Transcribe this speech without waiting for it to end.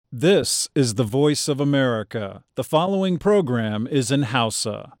This is the voice of America. The following program is in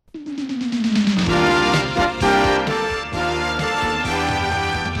Hausa.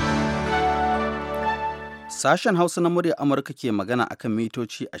 Sashen Hausa na muryar Amurka ke magana akan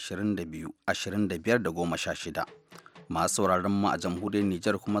mitoci 22, 25 da 16. Masu sauraron mu a jamhuriyar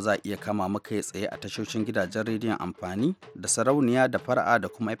Nijar kuma za a iya kama maka tsaye a tashoshin gidajen rediyon amfani da sarauniya da fara'a da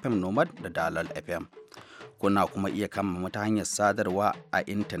kuma FM Nomad da Dalal FM. Kuna kuma iya kama mu ta hanyar sadarwa a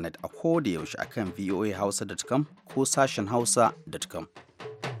intanet a koda yaushe akan voahausa.com ko sashen hausa.com.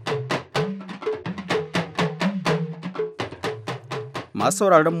 Masu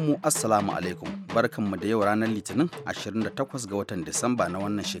sauraron mu Assalamu alaikum, barkanmu da yau ranar Litinin 28 ga watan Disamba na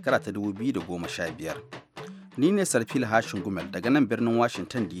wannan shekara ta 2015. Ni ne Sarfil Hashin Gumel daga nan birnin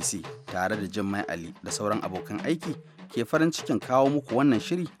Washington DC tare da Jummai Ali da sauran abokan aiki ke farin cikin kawo muku wannan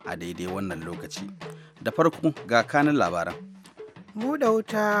shiri a daidai wannan lokaci. Da farko ga kanin labaran. Buɗe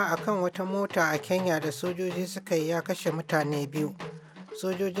wuta akan wata mota a Kenya da sojoji suka yi ya kashe mutane biyu.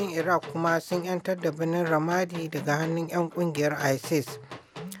 Sojojin Iraq kuma sun 'yantar da birnin Ramadi daga hannun 'yan kungiyar ISIS.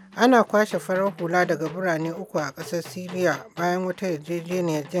 Ana kwashe farar hula daga birane uku a ƙasar Siriya bayan wata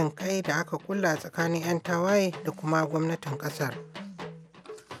yarjejeniyar jin kai da aka kulla tsakanin 'yan tawaye da kuma gwamnatin ƙasar.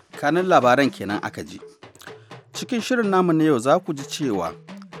 Kanin labaran kenan aka ji. Cikin shirin namu na yau za ku ji cewa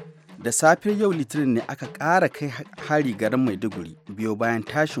da safiyar yau Litinin ne aka ƙara kai hari garin Maiduguri biyo bayan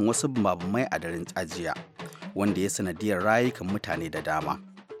tashin wasu bamabamai a daren ajiya, wanda ya sanadiyar rayukan mutane da dama.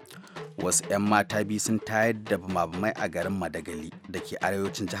 Wasu 'yan mata biyu sun tayar da bamabamai a garin Madagali da ke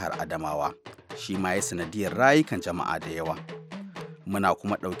arewacin jihar Adamawa, shi ma ya sanadiyar rayukan jama'a da yawa. Muna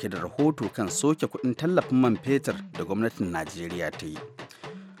kuma ɗauke da rahoto kan soke kuɗin tallafin man fetur da gwamnatin Najeriya ta yi.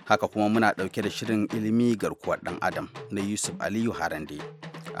 Haka kuma muna ɗauke da shirin ilimi garkuwar ɗan Adam na Yusuf Aliyu Harande.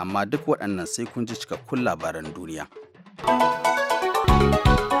 Amma duk waɗannan sai kun ji cikakkun labaran duniya.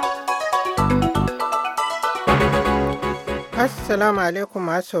 Assalamu alaikum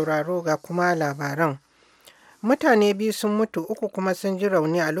masu sauraro ga kuma labaran. Mutane biyu sun mutu uku kuma sun ji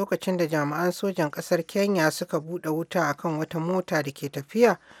rauni a lokacin da jami'an sojan ƙasar Kenya suka buɗe wuta akan wata mota da ke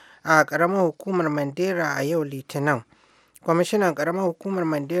tafiya a ƙaramar hukumar Mandera a yau Litinin. Kwamishinan ƙaramar hukumar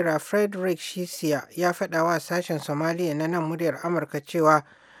Mandera Frederick Shisia ya faɗa wa sashen Somaliya na nan muryar Amurka cewa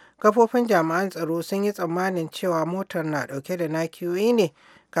kafofin jami'an tsaro sun yi tsammanin cewa motar na ɗauke da nakiyoyi ne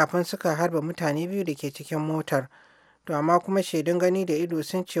kafin suka harba mutane biyu da ke cikin motar. To amma kuma shaidun gani da ido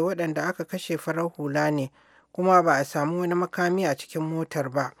sun ce waɗanda aka kashe farar hula ne kuma ba a samu wani makami a cikin motar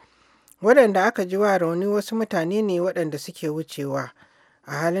ba. Waɗanda aka ji wa rauni wasu mutane ne waɗanda suke wucewa.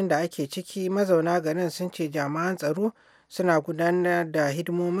 A halin da ake ciki mazauna garin sun ce jami'an tsaro suna gudanar da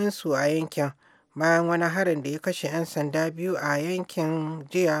hidimominsu a yankin bayan wani harin da ya kashe 'yan sanda biyu a yankin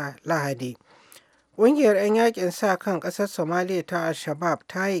jiya Lahadi. Ƙungiyar 'yan yakin sa kan ƙasar Somaliya ta Al-Shabab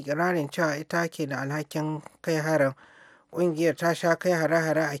ta yi ƙirarin cewa ita ke da alhakin kai harin. Ƙungiyar ta sha kai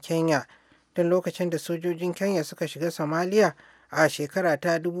hare-hare a Kenya tun lokacin da sojojin Kenya suka shiga Somaliya a shekara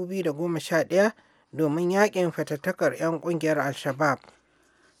ta 2011 domin yakin fatattakar 'yan ƙungiyar Al-Shabab.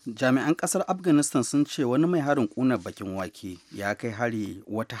 Jami'an ƙasar Afghanistan sun ce wani mai harin ƙunar bakin wake ya kai hari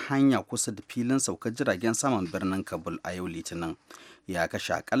wata hanya kusa da filin saukar jiragen saman birnin Kabul a yau Litinin. Ya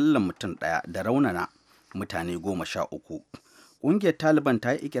kashe akalla mutum ɗaya da raunana mutane 13. Ƙungiyar Taliban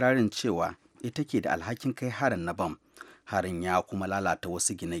ta yi ikirarin cewa ita ke da alhakin kai harin na bam. Harin ya kuma lalata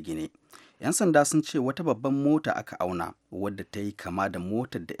wasu gine-gine. 'Yan sanda sun ce wata babban mota aka auna wadda ta yi kama da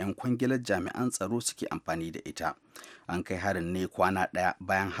motar da 'yan kwangilar jami'an tsaro suke amfani da ita. An kai harin ne kwana ɗaya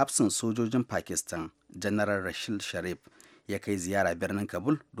bayan hafsin sojojin Pakistan, Janaral Rashid Sharif, ya kai ziyara birnin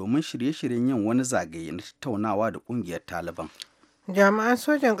Kabul domin shirye-shiryen yin wani zagaye na tattaunawa da ƙungiyar Taliban. Jami'an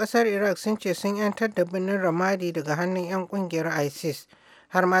sojan ƙasar Iraq sun ce sun 'yantar da birnin Ramadi daga hannun 'yan ƙungiyar ISIS.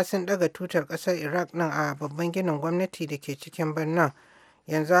 Har ma sun ɗaga tutar ƙasar Iraq ɗin a babban ginin gwamnati da ke cikin birnin.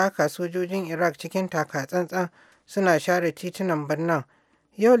 Yanzu haka sojojin Iraq cikin taka-tsantsan suna share titunan birnin.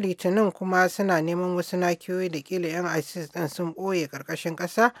 Yau Litinin kuma suna neman wasu nakiyoyi da kila 'yan ISIS ɗin sun ɓoye ƙarƙashin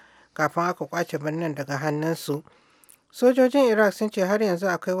ƙasa kafin aka kwace birnin daga hannunsu. Sojojin Iraq sun ce har yanzu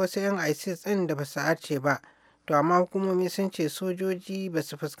akwai wasu 'yan ISIS ɗin da ba su arce ba, to amma hukumomi sun ce sojoji ba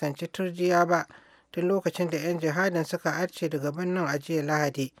su fuskanci turjiya ba tun lokacin da 'yan jihadin suka arce daga birnin a jiya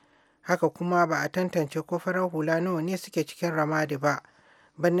Lahadi. Haka kuma ba a tantance ko farar hula nawa ne suke cikin Ramadi ba.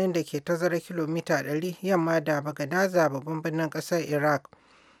 Birnin da ke tazara kilomita 100 yamma da Bagadaza babban birnin ƙasar Iraq.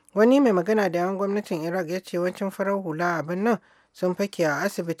 Wani mai magana da yawan gwamnatin Iraq ya ce wancin farar hula a birnin sun fake a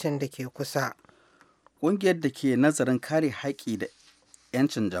asibitin da ke kusa. Ƙungiyar da ke nazarin kare haƙƙi da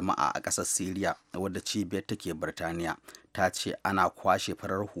 'yancin jama'a a ƙasar Siriya wadda cibiyar take Birtaniya ta ce ana kwashe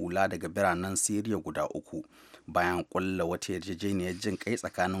farar hula daga biranen Siriya guda uku bayan ƙulla wata yarjejeniyar jin kai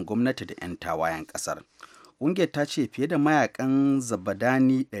tsakanin gwamnati da 'yan tawayen ƙasar. Ƙungiyar ta ce fiye da mayakan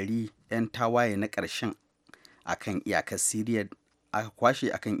zabadani 100 'yan tawaye na ƙarshen akan iyakar Siriya aka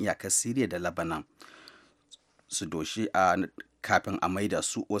kwashe akan iyakar Siriya da Lebanon su doshi kafin a maida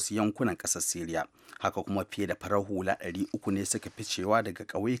su wasu yankunan ƙasar Siriya. Haka kuma fiye da farar hula 300 ne suka ficewa daga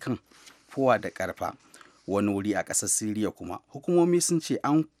ƙauyukan Fowa da Karfa. Wani wuri a ƙasar Siriya kuma hukumomi sun ce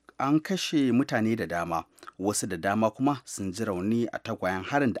an kashe mutane da dama, wasu da dama kuma sun ji rauni a tagwayen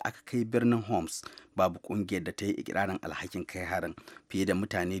harin da aka kai birnin Homs. Babu ƙungiyar da ta yi ikirarin alhakin kai harin. Fiye da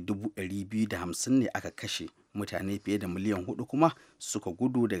mutane 250 ne aka kashe, mutane fiye da miliyan 4 kuma suka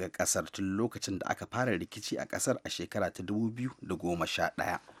gudu daga ƙasar tun lokacin da aka fara rikici a ƙasar a shekara ta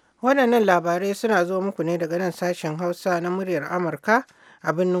 2011. Waɗannan labarai suna zo muku ne daga nan sashen Hausa na muryar Amurka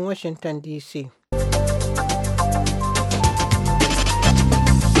a birnin Washington DC.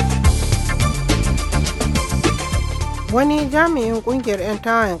 Wani jami'in kungiyar 'yan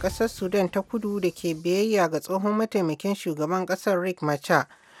tawayen ƙasar Sudan ta kudu da ke biyayya ga tsohon mataimakin shugaban ƙasar Riek Machar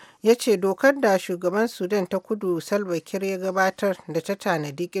ya ce dokar da shugaban Sudan ta kudu Salva Kiir ya gabatar da ta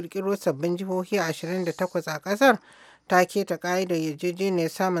tanadi ƙirƙiro sabbin jihohi 28 a ƙasar ta keta ƙa'idar yarjejeniyar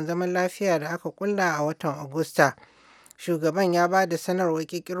samun zaman lafiya da aka kulla a watan Agusta. Shugaban ya ba da sanarwar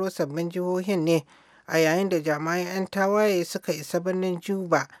ƙirƙiro sabbin jihohin ne a yayin da jami'an 'yan tawaye suka isa birnin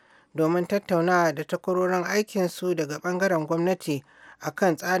Juba domin tattaunawa da takwarorin aikinsu daga ɓangaren gwamnati a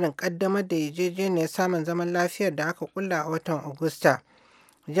kan tsarin ƙaddamar da yarjejeniyar samun zaman lafiyar da aka kulla a watan Agusta.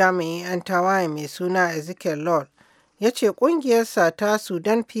 Jami'in 'yan tawaye mai suna Ezekiel Lord ya ce ƙungiyarsa ta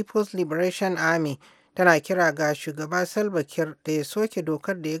Sudan People's Liberation Army tana kira ga shugaba Salva Kiir da ya soke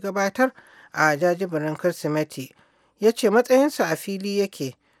dokar da ya gabatar a jajibirin Kirsimeti. Ya ce matsayinsu a fili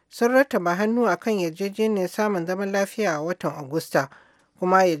yake, sun rattaba hannu a kan yarjejeniyar samun zaman lafiya a watan Agusta,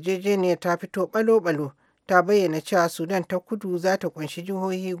 kuma yarjejeniyar ta fito balo-balo ta bayyana cewa Sudan ta kudu za ta kunshi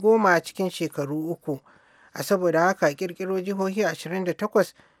jihohi 10 cikin shekaru 3. A saboda haka kirkiro jihohi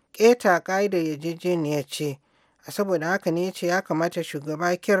 28 keta ƙa'idar yarjejeniyar ce. A saboda haka ne ya ce ya kamata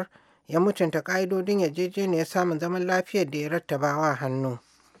shugaba Kiir ya mutunta ƙa'idodin yarjejeniyar samun zaman lafiyar da ya rattabawa hannu.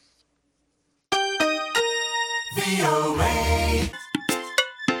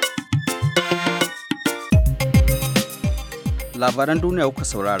 Labaran duniya kuka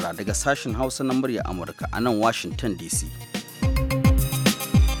saurara daga sashen Hausa na murya Amurka a nan Washington DC.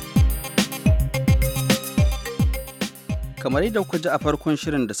 Kamar yadda kuka ji a farkon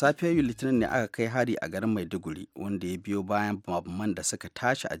shirin da safiyar Litinin ne aka kai hari a garin Maiduguri wanda ya biyo bayan bamban da suka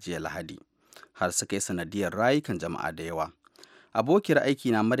tashi a jiya Lahadi har suka yi sanadiyar rayukan jama'a da yawa. Abokiyar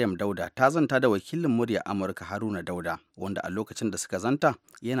aiki na Maryam Dauda ta zanta da wakilin murya Amurka Haruna Dauda wanda a lokacin da suka zanta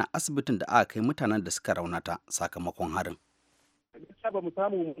yana asibitin da aka kai mutanen da suka raunata sakamakon harin. Gaskiya ba mu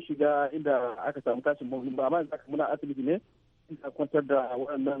samu mu shiga inda aka samu tashin bom ba, amma yanzu muna asibiti ne inda kwantar da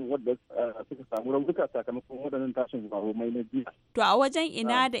waɗannan wadda suka samu raunuka sakamakon waɗannan tashin mai na jiya. To a wajen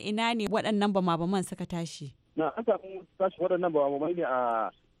ina da ina ne waɗannan bama-baman suka tashi? Na an samu tashin waɗannan bama-bamai ne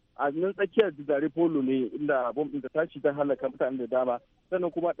a nan tsakiyar Dizare Polo ne inda bom ɗin ta tashi ta halaka mutane da dama.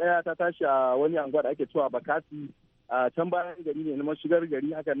 Sannan kuma ɗaya ta tashi a wani anguwa da ake cewa Bakati a can bayan gari ne na mashigar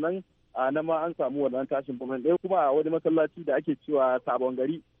gari hakan nan na ma an samu wannan tashin bom ɗaya kuma a wani masallaci da ake cewa Sabon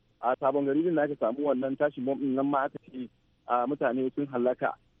Gari. A Sabon Gari din da aka samu wannan tashin bom ɗin nan ma aka ce mutane sun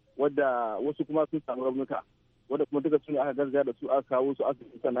halaka wadda wasu kuma sun samu raunuka wadda kuma duka sun aka garzaya da su aka kawo su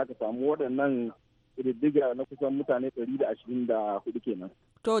asibiti sannan aka samu waɗannan ƙididdiga na kusan mutane 124 kenan.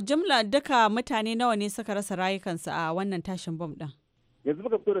 To jimla duka mutane nawa ne suka rasa rayukansu a wannan tashin bom ɗin? Yanzu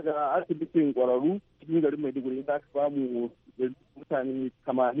muka fito daga asibitin ƙwararru cikin garin Maiduguri inda aka samu mutane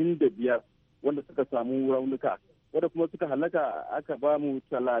 85 wanda suka samu raunuka wadda kuma suka halaka aka bamu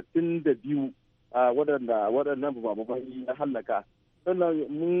 32 waɗannan bababai na hallaka. Sannan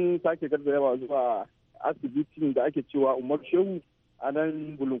mun sake garzayawa zuwa asibitin da ake cewa Umar Shehu a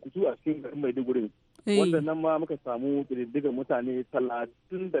nan Bulunkutu a cikin garin Maiduguri. Wanda nan ma muka samu ƙididdigar mutane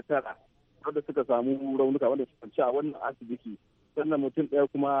 39 wanda suka samu raunuka wanda suka ci a wannan asibiti. Sannan mutum ɗaya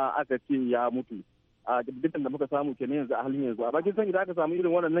kuma aka ce ya mutu. A ƙididdigar da muka samu kenan yanzu a halin yanzu. A bakin san idan aka samu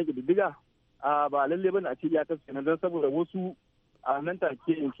irin waɗannan ƙididdiga ba lalle bane a ce ya kasance don saboda wasu a nan take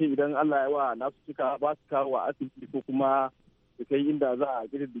in ce idan Allah ya wa nasu cika ba su kawo a asibiti ko kuma su kai inda za a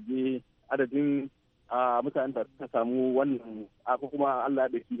ƙididdige adadin mutanen da suka samu wannan ko kuma Allah ya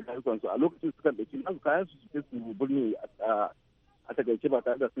ɗauki rayukansu a lokacin suka ɗauki nasu kayan su suke su birni a takaice ba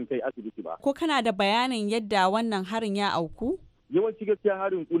tare da sun kai asibiti ba. Ko kana da bayanin yadda wannan harin ya auku? Yawanci gaskiya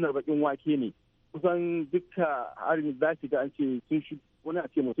harin ƙunar baƙin wake ne. Kusan dukka harin za ki ga an ce sun shi wani a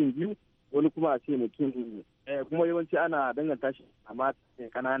ce mutum biyu wani kuma a ce mutum kuma yawanci ana danganta shi a mata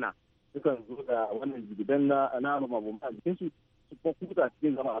kanana sukan zo da wannan jigidan na mabumba a jikinsu su kuma kuta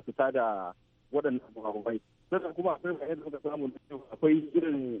cikin jama'a su tada waɗannan mabumbai. Sannan kuma akwai bayan da muka samu da cewa akwai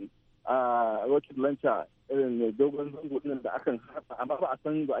irin rocket launcher irin dogon zango ɗin da akan haɗa, amma ba a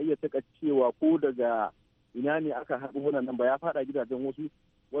san ba a iya taka cewa ko daga ina ne aka haɗu wannan ba ya faɗa gidajen wasu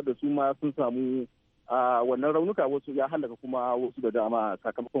wadda su ma sun samu wannan raunuka, wasu ya halaka kuma wasu da dama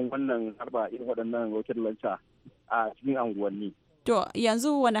sakamakon wannan harba irin waɗannan rocket launcher a cikin anguwanni. To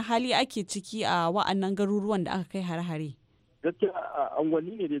yanzu wani hali ake ciki a wa'annan garuruwan da aka kai hare-hare? Gaskiya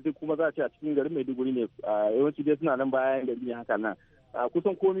anguwanni ne dai kuma za a ce a cikin garin Maiduguri ne, yawanci dai suna nan bayan gari ne haka nan.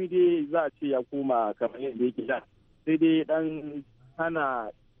 Kusan komai dai za a ce ya koma kamar yadda yake da, sai dai dan hana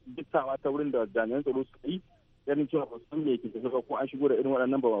gittawa ta wurin da jami'an tsaro suka yi, ganin cewa ba san me ke tafiya ko an shigo da irin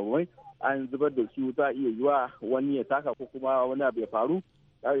waɗannan babamai an zubar da su, za a iya yiwa wani ya taka ko kuma wani abu ya faru.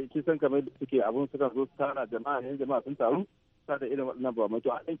 Kisan kamar da suke abun suka zo su tara jama'a, yan jama'a sun taru da irin waɗannan babamai, to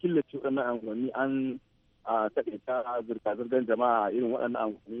an killace waɗannan anguwanni, an taƙaita zirga-zirgar jama'a irin waɗannan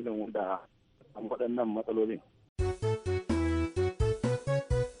anguwanni ne wanda waɗannan matsalolin.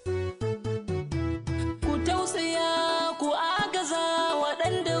 Ku tausaya ku agaza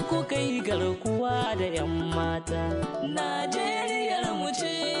waɗanda ku kai garkuwa da 'yan mata. Najeriya mu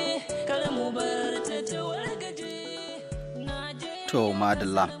ce, kar mu bar ta wargaje. To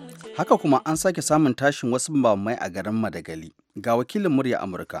madalla. Haka kuma an sake samun tashin wasu bamai a garin Madagali. Ga wakilin murya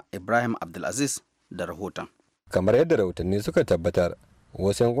Amurka Ibrahim Abdulaziz da rahoton. Kamar yadda rahotanni suka tabbatar,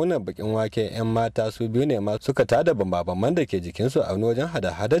 wasu yankunan bakin wake 'yan mata su biyu ne ma suka tada bambaman da ke jikinsu a wani wajen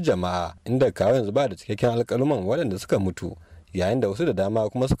hada-hadar jama'a, inda kawo yanzu ba da cikakken alƙaluman waɗanda suka mutu, yayin da wasu da dama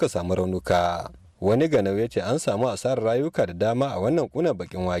kuma suka samu raunuka. Wani ganau ya ce an samu asarar rayuka da dama a wannan kunan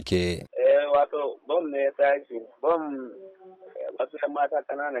bakin wake. Wato bom ne ya tashi, wasu yan mata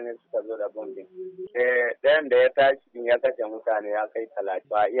kanana ne suka zo da bombin. Ɗayan da ya tashi ya kashe mutane ya kai 30,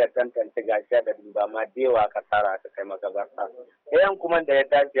 ba iya tantance gashi da ba ma dewa ka tara ka kai makabarta. Ɗayan kuma da ya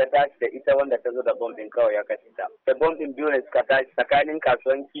tashi da ita wanda ta zo da bombin kawai ya kashe ta. Da bombin biyu ne suka tashi tsakanin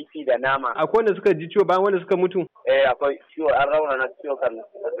kasuwan kifi da nama. Akwai wanda suka ji ciwo bayan wanda suka mutu? Akwai ciwo, an raunana ciwo kan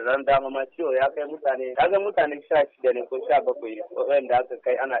ran dama ma ciwo ya kai mutane. Kaga mutane 16 ne ko 17 wanda aka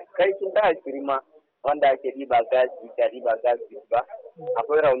kai ana kai kin ta 20 ma. Wanda ake riba gashi ba,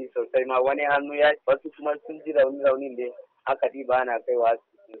 akwai rauni sosai ma, wani hannu ya, wasu kuma sun ji raunin da aka riba ana kaiwa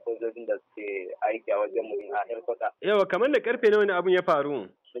sojojin da suke aiki a wajen mu a Herkota. Yawa, kamar da karfe nawa ne abun ya faru?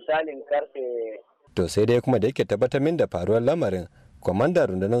 Misalin karfe. To sai dai kuma da yake tabbatar min da faruwar lamarin, kwamandan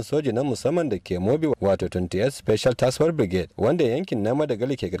rundunar soji na musamman da ke Mobi wato 28 Special Task Force Brigade, wanda yankin na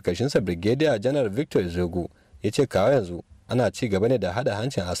Madagali ke karkashinsa Brigadier General Victor Zogu, ya ce kawo yanzu ana ci gaba ne da hada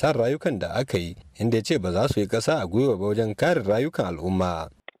hancin asarar rayukan da aka yi, inda ya ce ba za su yi kasa a gwiwa ba wajen kare rayukan al'umma.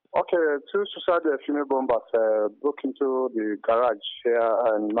 Okay, two suicide female bombers broke into the garage here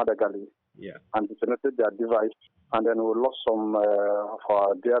in Madagali and detonated their device, and then we lost some of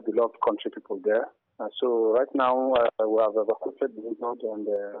our dear beloved country people there. So right now we have evacuated the region, and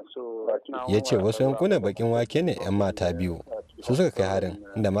so right now ya ce wasu yankunan bakin wake ne 'yan mata biyu su suka kai harin,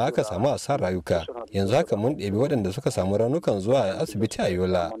 inda ma aka samu asarar rayuka. Yanzu haka mun ɗebi waɗanda suka samu raunukan zuwa asibiti a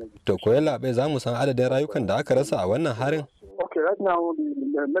Yola. To ko labai za mu san adadin rayukan da aka rasa a wannan harin? Okay, right now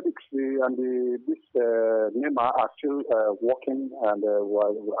the medics and this NEMA are still working, and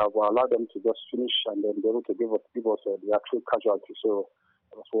we have allowed them to just finish and then be able to give us the actual casualty. So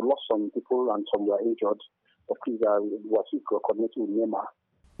we lost some people and some were injured. Of course, we are still coordinating with NEMA.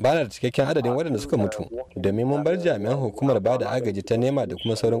 Ba da cikakken adadin waɗanda suka mutu, domin mun bar jami'an hukumar ba da agaji ta nema da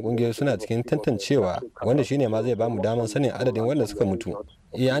kuma sauran ƙungiyoyi suna cikin tantancewa, wanda shine ma zai bamu daman sanin adadin waɗanda suka mutu.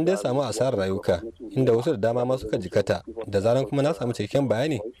 An dai samu asarar rayuka, inda wasu da dama ma suka jikata, da zaran kuma na samu cikakken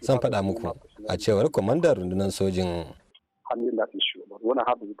bayani zan faɗa muku, a cewar kwamandan rundunar sojin.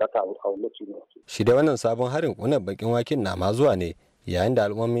 Shi da wannan sabon harin ƙunar bakin waken na ma zuwa ne, yayin da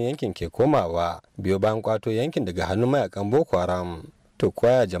al'ummomin yankin ke komawa biyo bayan kwato yankin daga hannun mayakan Boko Haram. To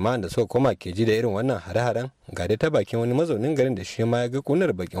kwaya jama'an da suka koma ke ji da irin wannan hare-haren, ga dai ta bakin wani mazaunin garin da shi ma ya ga kunar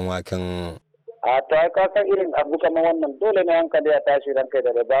bakin waken. A to ai ka san irin abu kamar wannan dole ne hankali ya tashi ranka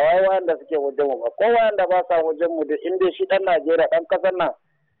da ba wai wanda suke wajen mu ba, ko wanda ba sa wajen mu da inda shi dan Najeriya dan kasar nan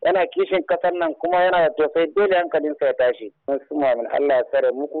yana kishin kasar nan kuma yana da tausayi, dole hankalin sa ya tashi. Musamman Allah ya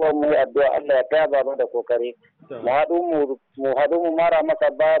tsare mu, kuma mu yi addu'a Allah ya taya baba da kokari. Mu haɗu mu mara masa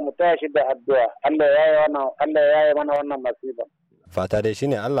ba, mu taya shi da addu'a. Allah ya yi mana wannan masifa. Fata dai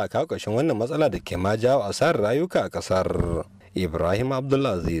shine Allah ka ƙarshen wannan matsala da ke ma jawo asarar rayuka a ƙasar. Ibrahim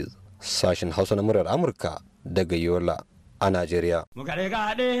Abdulaziz, sashen Hausa na muryar Amurka daga Yola a Najeriya.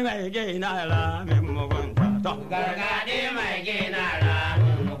 Gargaɗe mai gina ra min mugunta. Gargaɗe mai gina ra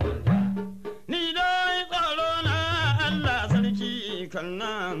min mugunta. Ni dai tsoro na Allah sarki kan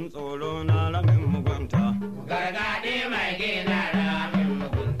nan tsoro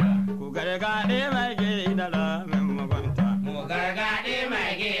gargaɗe mai gina ramin mugunta. Mu gargaɗe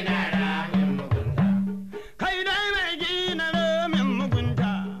mai gina ramin mugunta. Kai dai mai gina ramin mugunta.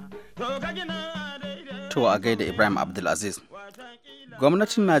 To ka gina daidai. To a gaida Ibrahim Abdulaziz.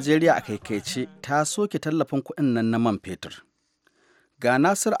 Gwamnatin Najeriya a kaikaice ta soke tallafin kuɗin nan na man fetur. Ga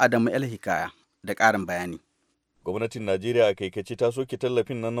Nasir Adamu El Hikaya da ƙarin bayani. Gwamnatin Najeriya a kaikace ta soke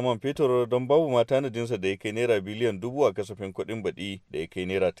tallafin nan na man fetur don babu ma tanadinsa da ya kai naira biliyan 1000 a kasafin kuɗin baɗi da ya kai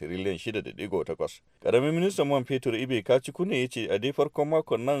naira tiriliyan 6.8. Ƙaramin ministan man fetur Ibe Kachikune ya ce a dai farkon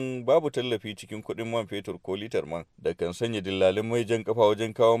makon nan babu tallafi cikin kuɗin man fetur ko litar man da kan sanya dillalin mai jan kafa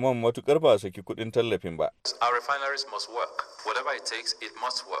wajen kawo man matukar ba a saki kuɗin tallafin ba. Our refineries must work. Whatever it takes, it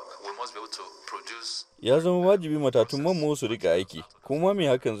must work. We must be able to produce. Ya zama wajibi matatun man mu su rika aiki, kuma me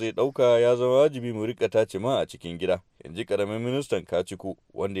hakan zai ɗauka ya zama wajibi mu rika tace man a cikin gida. In ji ƙaramin ministan Kaciku,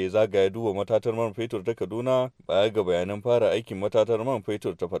 wanda ya zagaya duba matatar man fetur ta Kaduna baya ga bayanan fara aikin matatar man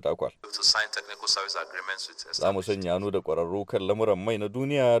fetur ta Fatakwal. Za mu sanya hannu da ƙwararru kan lamuran mai na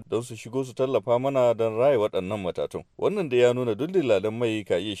duniya don su shigo su tallafa mana don raya waɗannan matatun. Wannan da ya nuna duk dillalan mai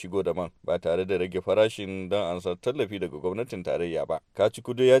ka iya shigo da man ba tare da rage farashin don ansar tallafi daga gwamnatin tarayya ba.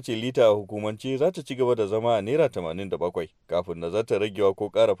 Kaciku dai ya ce lita a hukumance za ta ci gaba da zama a naira 87 kafin da za ta ragewa ko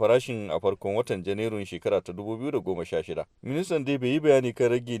ƙara farashin a farkon watan Janairun shekara ta 2016. Ministan dai bai yi bayani kan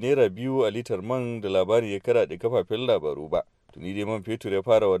rage naira 2 a litar man da labari ya karaɗe kafafen labaru ba. Tuni dai man fetur ya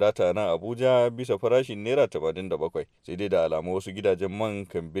fara wadata nan Abuja bisa farashin naira 87, sai dai da alamu wasu gidajen man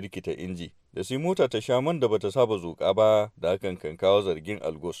kan birkita inji da sai mota ta sha man da bata saba zuƙa ba da hakan kan kawo zargin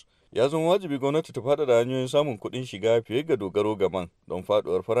algos. Ya zama wajibi gwamnati ta faɗaɗa hanyoyin samun kuɗin shiga fiye ga dogaro ga man don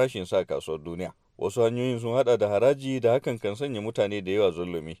faɗuwar farashin sa kasuwar duniya. Wasu hanyoyin sun haɗa da haraji da hakan kan sanya mutane da yawa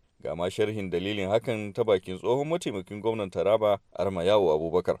zulumi. Ga ma sharhin dalilin hakan ta bakin tsohon mataimakin gwamnan Taraba Armayawo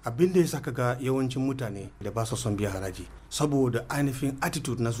Abubakar. Abin da ya saka ga yawancin mutane da ba su son biya haraji saboda ainihin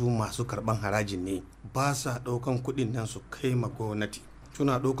attitude na su masu karban harajin ne ba sa ɗaukan kuɗin nan su kai ma gwamnati.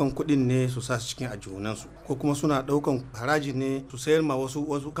 Suna ɗaukan kuɗin ne su sa cikin ajihunansu ko kuma suna ɗaukan haraji ne su sayar ma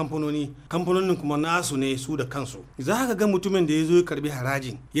wasu kamfanonin kuma nasu ne su da kansu. Za ka ga mutumin da ya zo ya karbi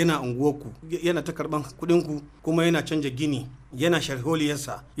harajin yana unguwarku yana ta karban kuɗinku kuma yana canja gini yana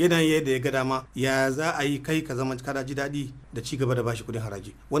sharholiyarsa yana yadda ya ga dama ya za a yi kai ka zama kada ji daɗi da ci gaba da bashi kuɗin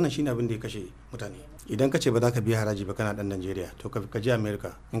haraji. Wannan shine abin da ya kashe mutane. Idan ka ce ba za ka biya haraji ba kana ɗan Najeriya to ka je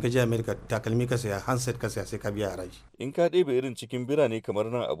America. In ka je America takalmi ka saya handset ka saya sai ka biya haraji. In ka ɗebe irin cikin birane kamar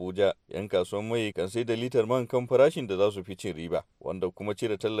nan Abuja, 'yan kasuwan mai kan sai da litar man kan farashin da za su fi cin riba, wanda kuma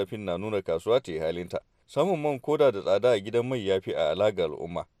cire tallafin na nuna kasuwa ta yi halinta. Samun man koda da tsada a gidan mai ya fi a alaga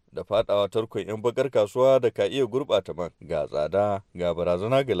al'umma. Da fadawa tarkon 'yan bakar kasuwa da ka iya gurɓata man ga tsada ga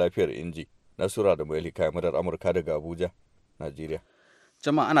barazana ga lafiyar inji. Nasura da Maili Kamarar Amurka daga Abuja, Najeriya.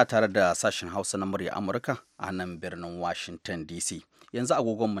 Jama'a ana tare da sashen Hausa na murya Amurka a nan birnin Washington DC. Yanzu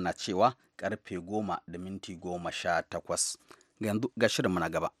agogonmu na cewa karfe 10:18. Ga shirinmu na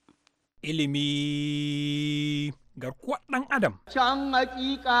gaba. Ilimi garkuwar ɗan Adam. Can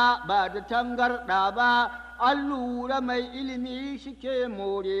hakika ba da tangarɗa ba, an lura mai ilimi shike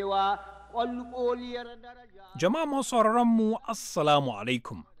morewa, ƙwalƙoliyar daraja. Jama'a masu mu Assalamu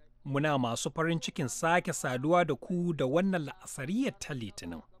alaikum. Muna masu farin cikin sake saduwa da ku da wannan la'asariyar ta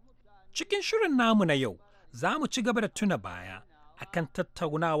Litinin. Cikin shirin namu na yau, za mu ci gaba da tuna baya akan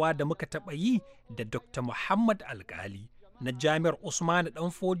tattaunawa da muka taɓa yi da Dr. Muhammad Alkali na Jami'ar Usmanu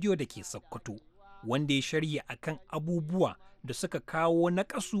Danfodiyo da ke Sokoto, wanda ya shirya akan abubuwa da suka kawo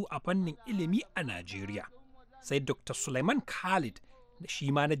naƙasu a fannin ilimi a Najeriya. Sai Dr. Suleiman Khalid da shi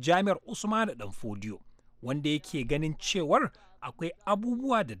ma na Jami'ar Usmanu Danfodiyo, wanda yake ganin cewar akwai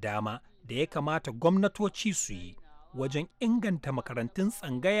abubuwa da dama da ya kamata gwamnatoci su yi wajen inganta makarantun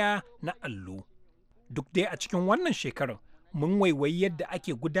tsangaya na allo. Duk dai a cikin wannan shekarar mun waiwayi yadda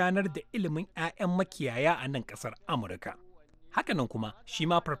ake gudanar da ilimin 'ya'yan makiyaya a nan ƙasar Amurka. Hakanan kuma shi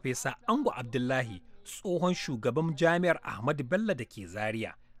ma Farfesa Ango Abdullahi, tsohon shugaban Jami'ar Ahmadu Bello da ke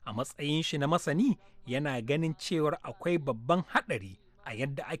Zaria, a matsayin shi na masani yana ganin cewar akwai babban haɗari a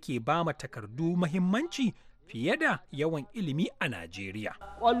yadda ake ba ma takardu muhimmanci fiye da yawan ilimi a Najeriya.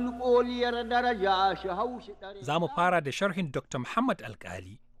 Ƙwalƙoliyar daraja shi haushi ɗare. Za mu fara da sharhin Dr. Muhammad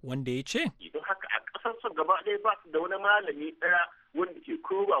Alkali, wanda ya ce, Don haka a ƙasar su gaba ɗaya ba su da wani malami ɗaya wanda ke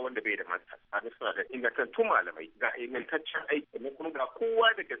kowa wanda bai da mata. A suna da ingantattun malamai ga ingantaccen aiki na kuma ga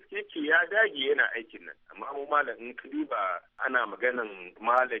kowa da gaske ke ya dage yana aikin nan. Amma mu malam in ka duba ana maganan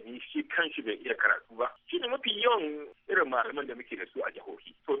malami shi kanshi bai iya karatu ba. Shi ne mafi yawan irin malaman da muke da su a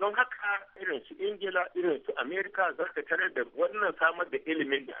jihohi. To don haka irin su Ingila, irin su Amerika za ka tarar da wannan samar da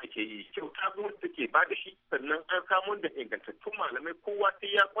ilimin da ake yi. Kyauta gwamnati take ba da shi sannan an samar da ingantattun malamai kowa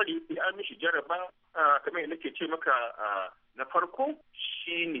sai ya kware sai an mishi jaraba kamar yadda nake ce maka na farko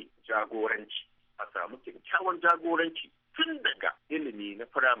shine jagoranci, a samu kyakkyawan jagoranci tun daga ilimi na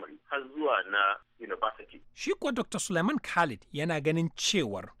firamare har zuwa na university. Shi kuwa Dr. Suleiman Khalid yana ganin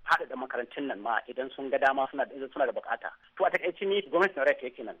cewar haɗaɗa makarantun nan ma idan sun ga dama suna da bukata. To a takaice ni gwamnatin rai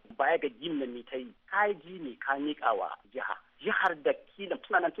yake nan baya ga ginin ni ta yi kaji ne ka miƙa wa jiha. Jihar da kila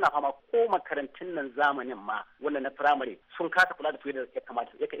tuna fama ko makarantun nan zamanin ma wanda na firamare sun kasa kula da su yadda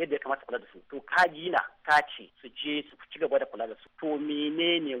ya kamata kula da su. To ka gina ka ce su je su ci gaba da kula da su. To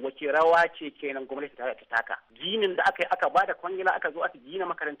menene wace rawa ce kenan gwamnati ta taka? Ginin da aka yi aka bada kwangila aka zo aka gina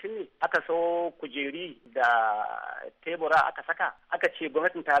makarantun ne aka so kujeri da tebura aka saka aka ce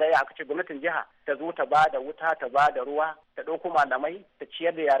gwamnatin tarayya aka ce gwamnatin jiha ta zo ta bada wuta ta bada ruwa ta ɗauko malamai ta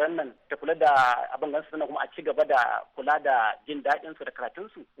ciyar da yaran nan ta kula da abin gansu sannan kuma a ci gaba da kula da jin daɗin su da karatun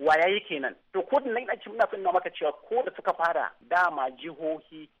su wa yayi kenan to ko da nan ina so maka cewa ko da suka fara dama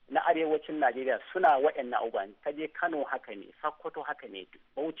jihohi na arewacin Najeriya suna waɗannan abubuwan ka je Kano haka ne Sokoto haka ne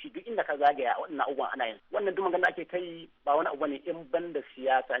Bauchi duk inda ka zagaya waɗannan abubuwan ana yin wannan duk magana ake kai ba wani abu ne in ban da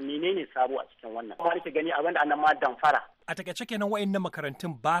siyasa menene sabo a cikin wannan kuma nake gani abin da anan ma damfara a takaice kenan waɗannan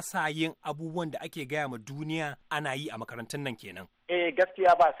makarantun ba sa yin abubuwan da ake gaya ma duniya ana yi a makarantun nan kenan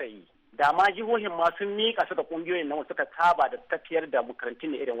gaskiya ba sa yi da ma jihohin ma sun mika suka kungiyoyin nan suka saba da tafiyar da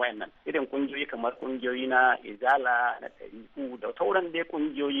makarantun ne irin wayannan irin kungiyoyi kamar kungiyoyi na izala na tariku da sauran dai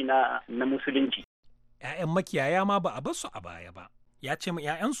kungiyoyi na musulunci. 'Ya'yan makiyaya ma ba a bar su a baya ba. Ya ce ma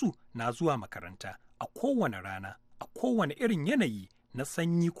 'ya'yansu na zuwa makaranta a kowane rana a kowane irin yanayi na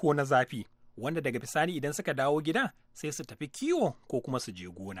sanyi ko na zafi wanda daga bisani idan suka dawo gida sai su tafi kiwo ko kuma su je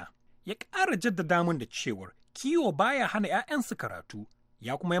gona. Ya ƙara jaddada mun da cewar kiwo baya hana 'ya'yansu karatu.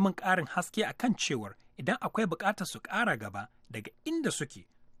 Ya kuma yi min ƙarin haske a kan cewar idan akwai buƙatar su ƙara gaba daga inda suke,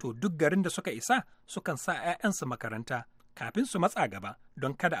 to duk garin da suka isa sukan sa 'ya'yansu makaranta kafin su matsa gaba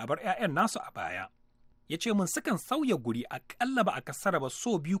don kada a bar 'ya'yan nasu a baya. Ya ce min sukan sauya guri aƙalla ba a kasara ba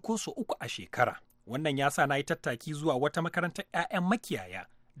so 2 ko so 3 a shekara. Wannan ya sa na yi tattaki zuwa wata makarantar 'ya'yan makiyaya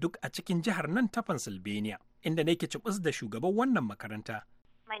duk a cikin jihar nan ta Pennsylvania, inda nake cibis da shugaban wannan makaranta.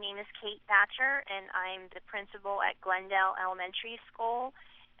 My name is Kate Thatcher, and I'm the principal at Glendale Elementary School.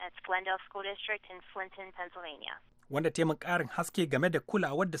 That's Glendale School District in Flinton, Pennsylvania. Wanda taimakon ƙarin haske game da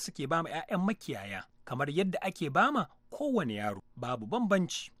kulawar da suke bama 'ya'yan makiyaya, kamar yadda ake bama kowane yaro, babu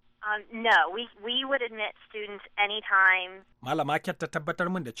bambanci. No, we would admit students anytime. Malama Ket ta tabbatar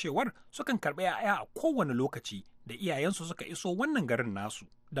min da cewar sukan karɓi 'ya'ya a kowane lokaci da iyayensu suka iso wannan garin nasu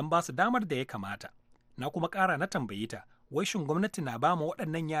don ba su damar da ya kamata. Na kuma ƙara na tambaye ta, wai shin gwamnati na ba mu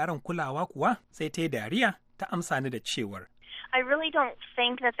waɗannan yaran kulawa kuwa? Sai ta yi dariya ta amsa ni da cewar I really don't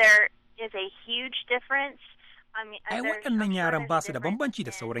think that there is a huge difference. Ai waɗannan yaran ba su da bambanci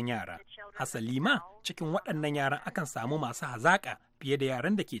da sauran yara. Hasali ma cikin waɗannan yaran akan samu masu hazaƙa fiye da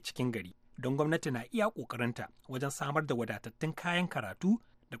yaran da ke cikin gari. Don gwamnati na iya ƙoƙarinta wajen samar da wadatattun kayan karatu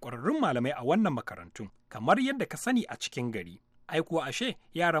da ƙwararrun malamai a wannan makarantun, kamar yadda ka sani a cikin gari. Ai kuwa ashe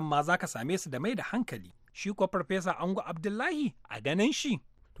yaran ma za ka same su da mai da hankali. Shi kuwa Farfesa Ango Abdullahi a ganin shi.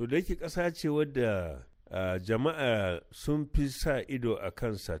 To da yake ƙasa ce wadda jama'a sun fi sa ido a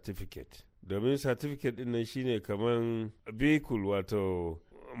kan certificate. Domin certificate ɗin nan shine kamar vehicle wato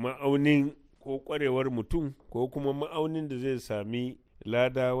ma'aunin ko ƙwarewar mutum ko kuma ma'aunin da zai sami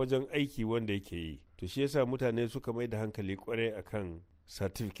lada wajen aiki wanda yake yi. To shi yasa mutane suka mai da hankali ƙwarai akan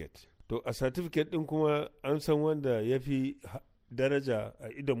certificate. To a certificate ɗin kuma an san wanda ya fi daraja a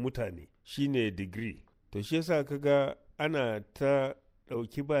idon mutane shine degree. To shi yasa kaga ana ta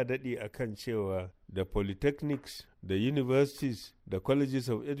ɗauki ba daɗi akan cewa da polytechnics da universities da colleges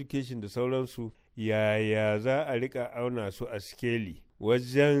of education da sauransu yaya za a rika auna su a skeli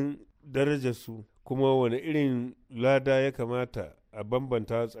wajen darajarsu kuma wani irin lada ya kamata a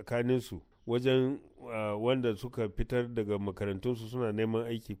bambanta tsakaninsu wajen wanda suka fitar daga makarantunsu suna neman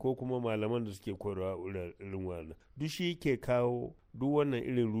aiki ko kuma malaman da suke koyarwa irin wannan duk shi ke kawo duk wannan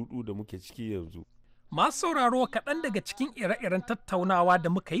irin rudu da muke ciki yanzu. Masu sauraro kaɗan daga cikin ire-iren tattaunawa da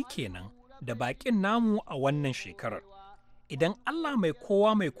muka yi kenan da baƙin namu a wannan shekarar. Idan Allah mai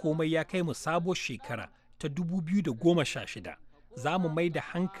kowa mai komai ya kai mu sabo shekara ta 2016, za mu mai da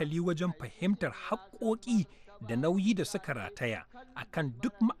hankali wajen fahimtar haƙoƙi da nauyi da suka rataya a kan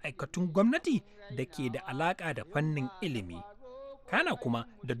duk ma'aikatun gwamnati da ke da alaƙa da fannin ilimi. Kana kuma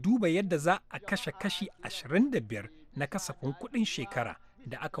da duba yadda za a kashe kashi 25 na kasafin kuɗin shekara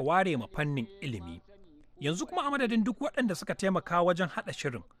da aka ware ma fannin ilimi. Yanzu kuma a madadin duk waɗanda suka taimaka wajen haɗa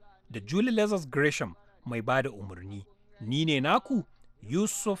shirin da Julie Lazarus Gresham mai ba da umarni. Ni ne naku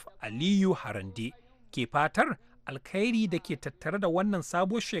Yusuf Aliyu Harande ke fatar alkhairi da ke tattare da wannan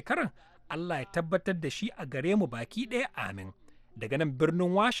sabuwar shekarar Allah ya tabbatar da shi a gare mu baki ɗaya amin. Daga nan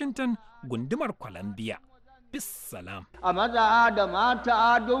birnin Washington gundumar Columbia. Bissalam. A maza da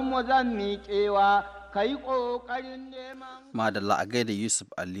mata don mu zan miƙewa kai ƙoƙarin neman. Madalla a gaida Yusuf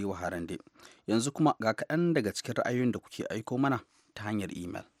Aliyu Harande. Yanzu kuma ga kaɗan daga cikin ra'ayoyin da kuke aiko mana ta hanyar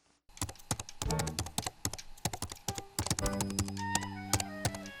imel.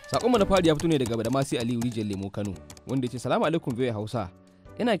 Sakonmu na fari ya fito ne daga Badamasi Aliyu Rijiyar Lemo Kano, wanda ya ce salamu alaikum VOA Hausa.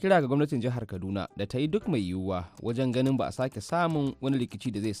 Ina kira ga gwamnatin jihar Kaduna da ta yi duk mai yiwuwa wajen ganin ba a sake samun wani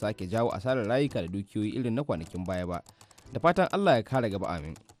rikici da zai sake jawo asarar rayuka da dukiyoyi irin na kwanakin baya ba. Da fatan Allah ya kare gaba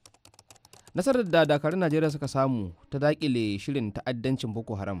amin. Nasarar da dakarun Najeriya suka samu ta dakile shirin ta'addancin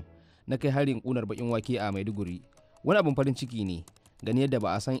Boko Haram na kai harin kunar bakin wake a Maiduguri wani abin farin ciki ne, gani yadda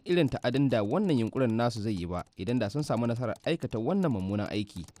ba a san irin ta'adin da wannan yunkurin nasu zai yi ba idan da sun samu nasarar aikata wannan mummunan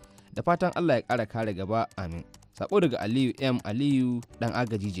aiki. Da fatan Allah ya ƙara kare gaba amin. Sako daga Aliyu M Aliyu dan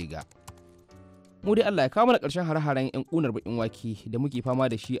agaji Jega. Mu dai Allah ya kawo mana ƙarshen hare-haren 'yan kunar bakin wake da muke fama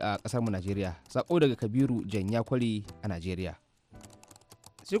da shi a ƙasar mu Najeriya. Sako daga Kabiru Janya Kwari a Najeriya.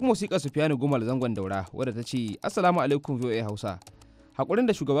 Sai kuma wasiƙar Sufiyanu Gumal zangon Daura wadda ta ce Assalamu alaikum VOA Hausa. Hakurin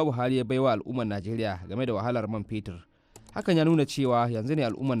da shugaba Buhari ya baiwa al'ummar Najeriya game da wahalar man fetur, hakan ya nuna cewa yanzu ne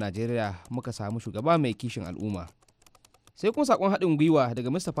al'ummar Najeriya muka samu shugaba mai kishin al'umma. Sai kuma sakon haɗin gwiwa daga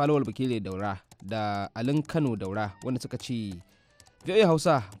Mustapha Lawal Bakile Daura da Alin Kano Daura wanda suka ce VOA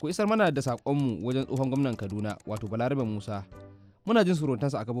Hausa ku isar mana da sakonmu wajen tsohon gwamnan Kaduna wato Balarabe Musa. Muna jin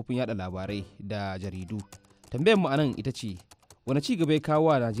surutansa a kafofin yada labarai da jaridu. Tambayar mu anan ita ce wani ci gaba ya kawo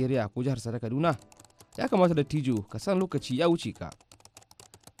wa Najeriya ko jihar ta Kaduna? Ya kamata da tijo ka san lokaci ya wuce ka.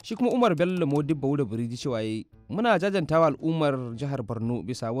 Shi kuma Umar Bello Modibba da Biriji cewa muna jajantawa al'ummar jihar Borno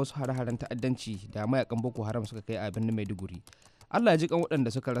bisa wasu hare-haren ta'addanci da mayakan Boko Haram suka kai a birnin Maiduguri. Allah ya ji kan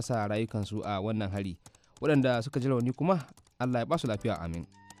waɗanda suka rasa rayukansu a wannan hari, waɗanda suka ji rauni kuma Allah ya ba su lafiya amin.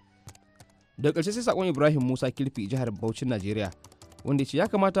 Daga ƙarshe sai sakon Ibrahim Musa Kirfi jihar Bauchin Najeriya wanda ya ce ya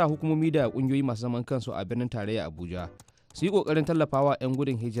kamata hukumomi da ƙungiyoyi masu zaman kansu a birnin tarayya Abuja su yi ƙoƙarin tallafawa 'yan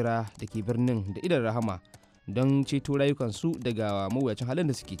gudun hijira da ke birnin da idan rahama don ceto rayukansu daga mawuyacin halin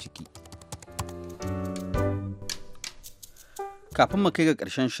da suke ciki. Kafin mu kai ga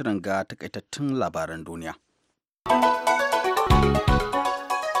ƙarshen shirin ga takaitattun labaran duniya.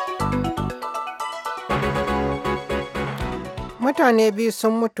 Mutane biyu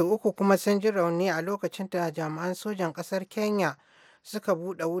sun mutu uku kuma sun ji rauni a lokacin da jami'an sojan ƙasar Kenya suka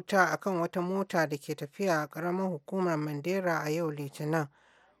buɗe wuta akan wata mota da ke tafiya a ƙaramar hukumar Mandera a yau Litinin.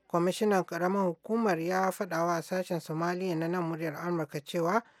 Kwamishinan ƙaramar hukumar ya faɗawa sashen Somaliya na nan muryar Amurka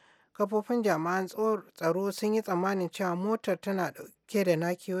cewa kafofin jami'an tsaro sun yi tsammanin cewa motar tana ɗauke da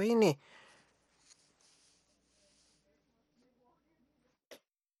nakiyoyi ne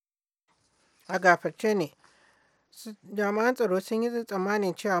a gafarce ne. Jami'an tsaro sun yi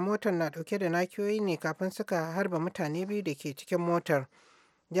tsammanin cewa motar na ɗauke da nakiyoyi ne kafin suka harba mutane biyu da ke cikin motar.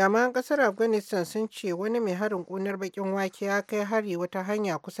 Jami'an ƙasar Afghanistan sun ce wani mai harin ƙunar baƙin wake ya kai hari wata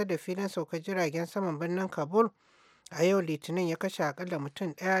hanya kusa da filin saukar jiragen saman birnin Kabul a yau Litinin ya kashe akalla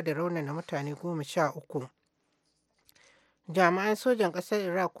mutum ɗaya da raunana mutane 13. Jami'an sojan ƙasar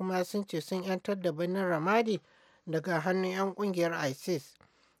Iraq kuma sun ce sun 'yantar da birnin Ramadi daga hannun 'yan ƙungiyar ISIS.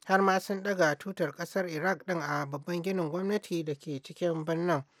 Har ma sun ɗaga tutar ƙasar Iraq ɗin a babban ginin gwamnati da ke cikin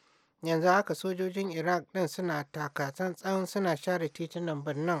birnin. Yanzu haka sojojin Iraq ɗin suna taka tsantsan suna share titunan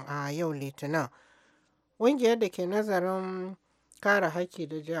birnin a yau Litinin. Ƙungiyar da ke nazarin kare haƙƙi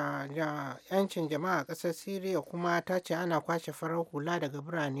da 'yancin jama'a a ƙasar Siriya kuma ta ce ana kwashe farar hula daga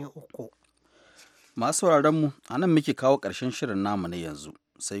birane 3. Masu mu a nan muke kawo ƙarshen shirin namu na yanzu,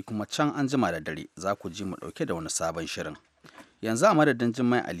 sai kuma can an jima da dare za ku ji mu ɗauke da wani sabon shirin. Yanzu a madadin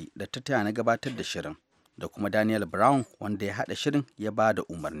Jummai Ali da ta taya na gabatar da shirin, da kuma Daniel Brown wanda ya haɗa shirin ya ba da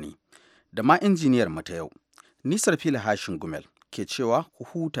umarni, da ma injiniyar mata yau. Nisar fili hashin gumel ke cewa ku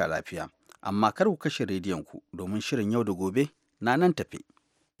huta lafiya, amma kar ku kashe rediyon ku domin shirin yau da gobe na nan tafe.